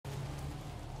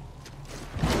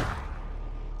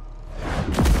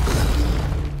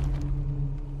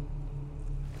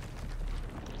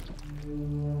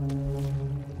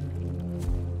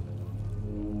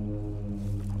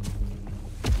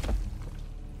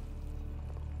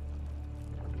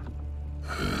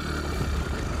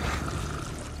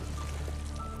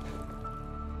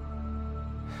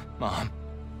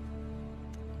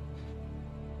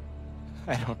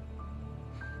I don't...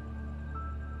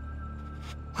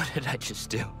 What did I just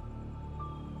do?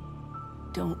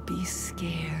 Don't be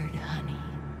scared, honey.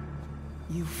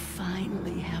 You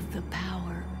finally have the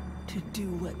power to do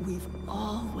what we've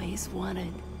always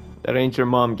wanted. That ain't your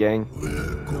mom, gang.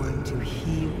 We're going to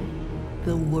heal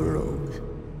the world.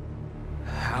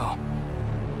 How?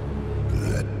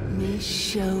 Let me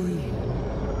show you.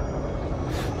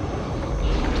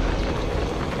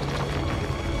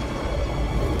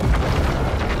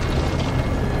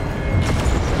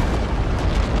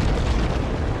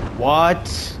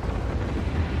 What?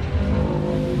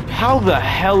 How the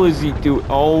hell is he doing?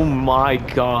 Oh my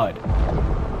god.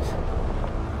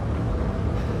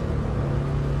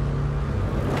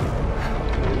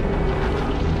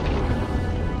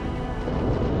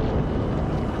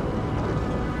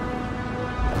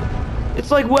 It's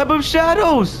like Web of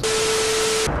Shadows.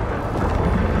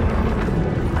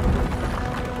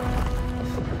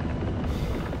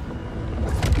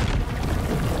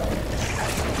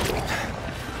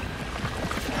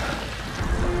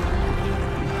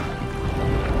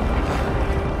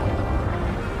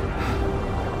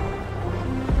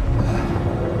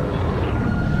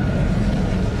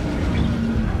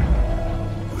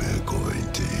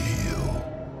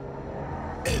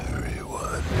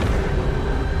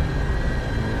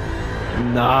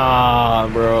 Nah,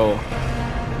 bro.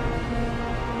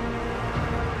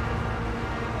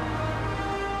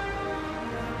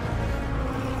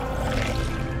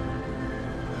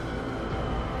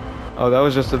 Oh, that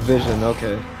was just a vision.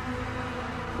 Okay.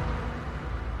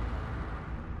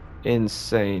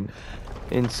 Insane.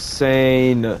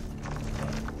 Insane.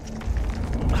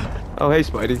 Oh, hey,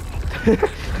 Spidey.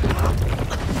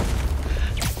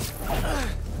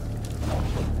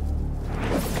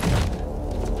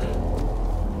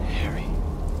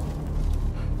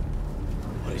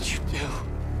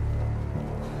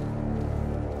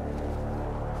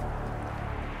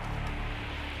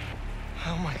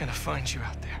 Find you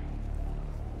out there.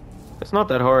 It's not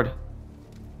that hard.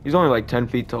 He's only like 10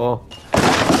 feet tall.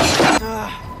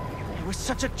 I was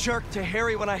such a jerk to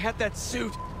Harry when I had that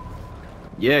suit.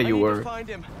 Yeah, you were. I need to find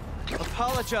him,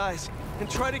 apologize, and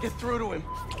try to get through to him.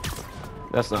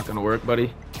 That's not gonna work,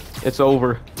 buddy. It's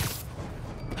over.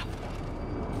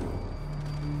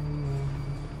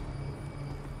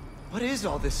 What is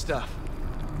all this stuff?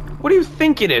 What do you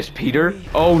think it is, Peter?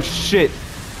 Oh shit.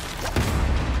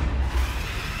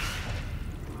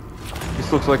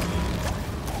 This looks like...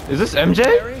 Is this MJ?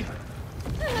 Harry?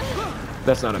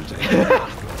 That's not MJ.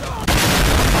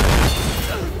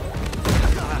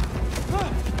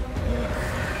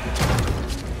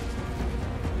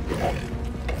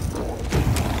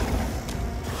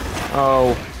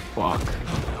 Oh, fuck.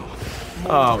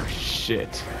 Oh,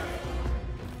 shit.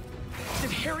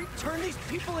 Did Harry turn these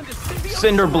people into symbiotes?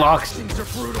 Cinder blocks. Things are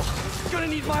brutal. Gonna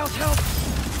need Miles' help.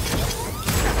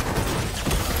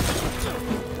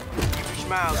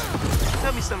 Miles,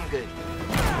 tell me something good.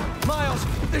 Miles,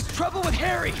 there's trouble with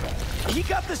Harry. He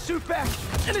got the suit back,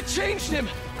 and it changed him.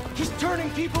 He's turning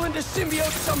people into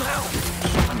symbiotes somehow.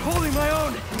 I'm holding my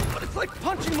own, but it's like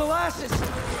punching molasses.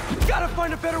 Gotta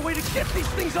find a better way to get these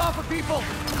things off of people.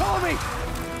 Call me.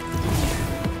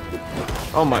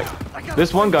 Oh my.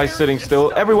 This one guy's sitting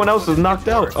still. Everyone else is knocked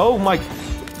out. Oh my.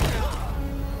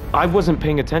 I wasn't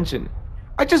paying attention.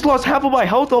 I just lost half of my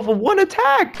health off of one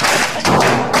attack.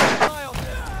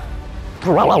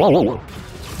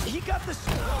 He got the...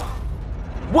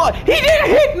 What? He didn't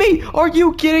hit me! Are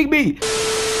you kidding me?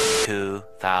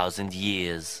 2,000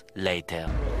 years later.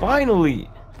 Finally!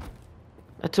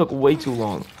 That took way too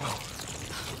long.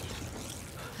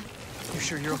 You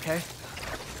sure you're okay?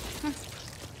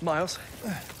 Miles,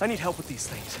 I need help with these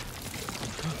things.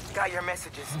 Got your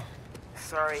messages.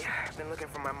 Sorry, I've been looking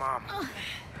for my mom.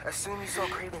 Assume you saw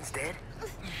Kraven's dead?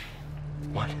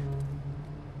 What?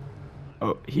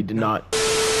 Oh, he did not.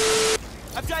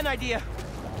 I've got an idea.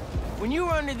 When you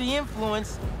were under the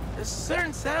influence,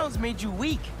 certain sounds made you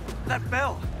weak. That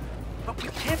bell. But we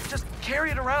can't just carry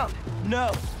it around.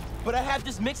 No, but I have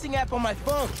this mixing app on my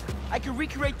phone. I can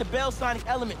recreate the bell sonic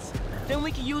elements. Then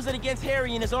we can use it against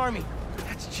Harry and his army.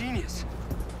 That's genius.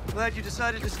 Glad you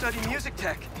decided to study music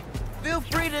tech. Feel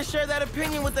free to share that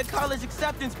opinion with the college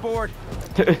acceptance board.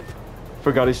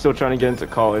 Forgot he's still trying to get into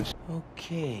college.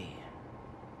 Okay.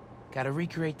 Gotta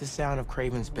recreate the sound of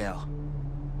Kraven's bell.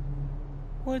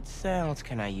 What sounds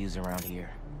can I use around here?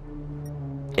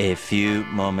 A few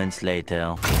moments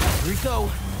later. Here we go.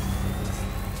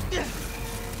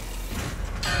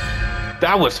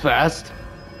 That was fast.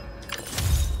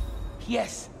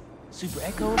 Yes. Super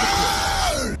echo of the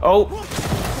clip. Oh.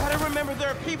 Gotta remember there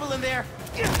are people in there.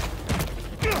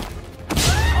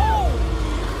 Oh!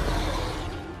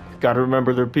 Gotta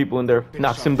remember there are people in there.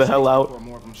 Knocks him the hell out.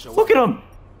 Look at him!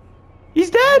 He's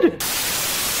dead!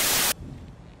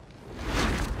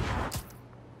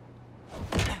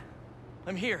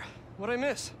 I'm here. What'd I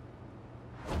miss?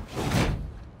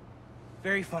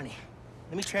 Very funny.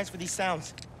 Let me transfer these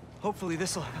sounds. Hopefully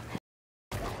this'll...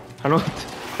 I don't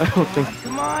think...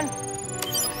 Come on!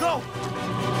 Go!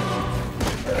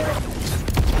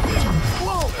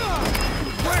 Whoa!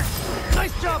 Work!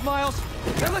 Nice job, Miles!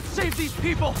 Now let's save these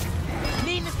people!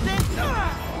 Need an assist?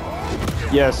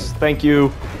 Yes, thank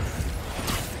you.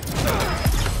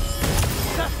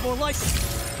 That's more like it!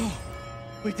 Oh,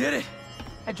 we did it!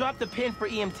 I dropped the pin for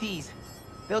EMTs.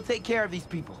 They'll take care of these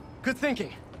people. Good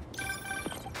thinking.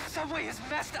 Subway is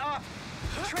messed up.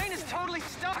 The train is totally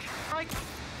stuck. Like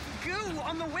goo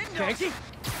on the windows. Yankee?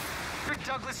 For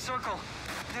Douglas Circle.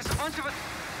 There's a bunch of us.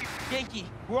 Yankee,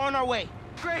 we're on our way.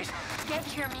 Great. Get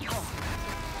here, mijo.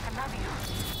 I love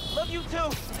you. Love you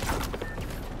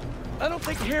too. I don't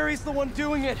think Harry's the one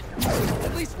doing it.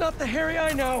 At least not the Harry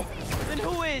I know. Then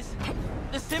who is?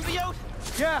 The symbiote?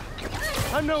 Yeah,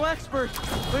 I'm no expert,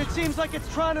 but it seems like it's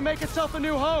trying to make itself a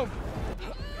new home.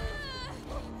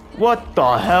 What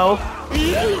the hell?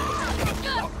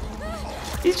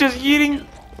 He's just eating.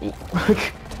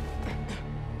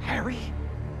 Harry?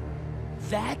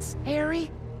 That's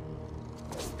Harry?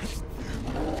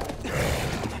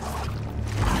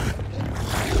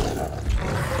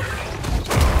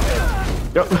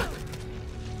 Yep.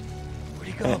 Where'd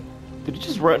he go? Did he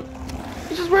just run?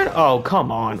 He just ran. Oh, come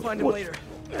on. We'll find him later.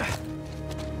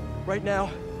 Right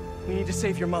now, we need to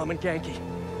save your mom and Genki.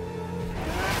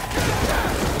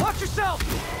 Watch yourself!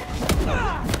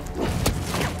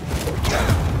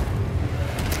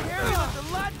 Harry looks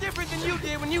a lot different than you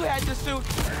did when you had the suit.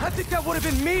 I think that would have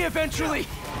been me eventually,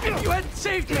 if you hadn't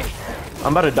saved me.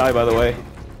 I'm about to die, by the way.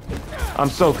 I'm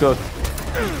so cooked.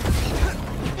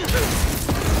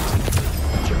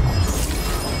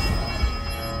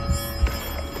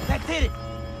 That did it.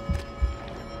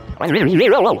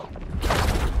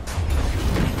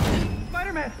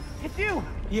 Spider-Man, it's you.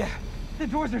 Yeah, The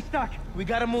doors are stuck. we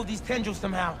gotta move these tendrils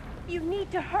somehow. You need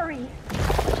to hurry.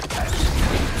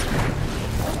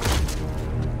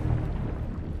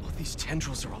 All these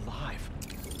tendrils are alive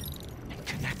and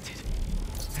connected.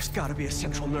 There's gotta be a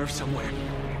central nerve somewhere.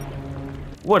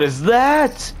 What is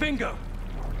that? Bingo!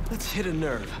 Let's hit a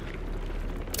nerve.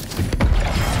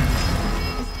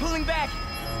 It's pulling back.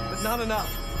 But not enough.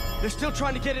 They're still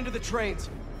trying to get into the trains.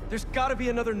 There's gotta be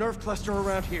another nerve cluster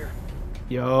around here.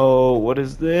 Yo, what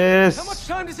is this? How much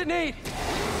time does it need?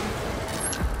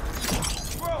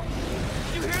 Bro,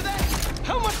 did you hear that?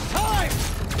 How much time?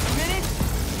 A minute?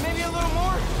 Maybe a little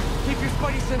more? Keep your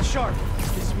spidey sense sharp.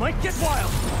 This might get wild.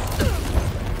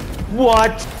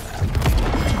 What?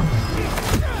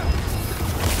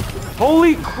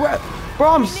 Holy crap. Bro,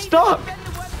 I'm stuck.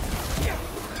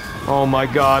 Oh my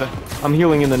god. I'm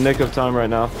healing in the nick of time right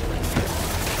now.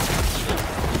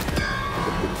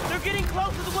 They're getting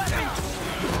close to the weapon.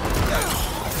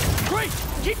 Great!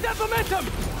 Keep that momentum!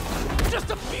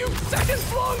 Just a few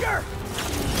seconds longer!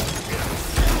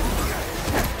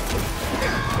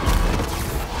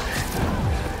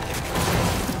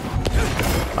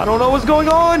 I don't know what's going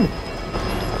on.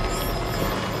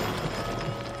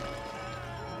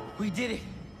 We did it.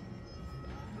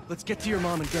 Let's get to your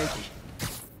mom and Genki.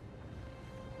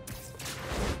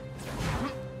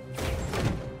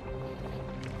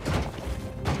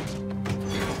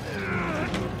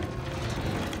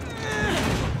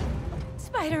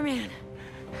 Spider-Man.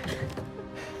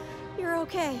 You're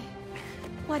okay.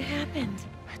 What happened?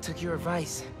 I took your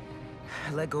advice.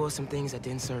 I let go of some things that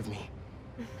didn't serve me.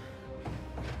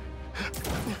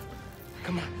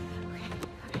 Come on.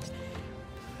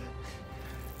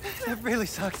 That really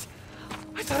sucks.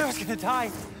 I thought I was gonna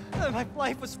die. My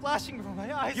life was flashing before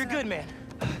my eyes. You're good, man.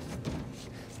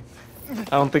 I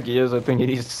don't think he is. I think he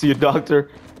needs to see a doctor.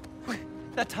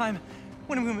 That time,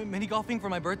 when we went mini golfing for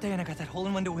my birthday and I got that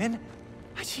hole-in-one to win,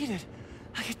 I cheated.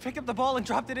 I could pick up the ball and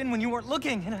dropped it in when you weren't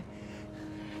looking, and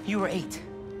You were 8.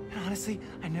 and honestly,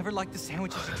 I never liked the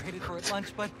sandwiches you traded for at lunch,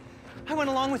 but I went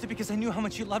along with it because I knew how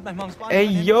much you loved my mom's body. Hey,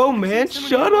 and yo, I've man, seen so many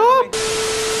shut other up.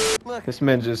 ways. Look, This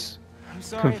man just I'm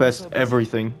sorry. confessed I'm so busy.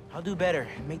 everything. I'll do better.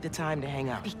 Make the time to hang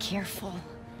out. Be careful.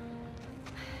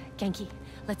 Genki,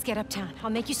 let's get uptown. I'll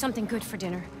make you something good for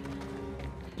dinner.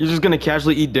 You're just gonna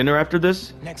casually eat dinner after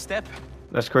this? Next step,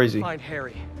 That's crazy. Find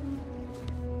Harry.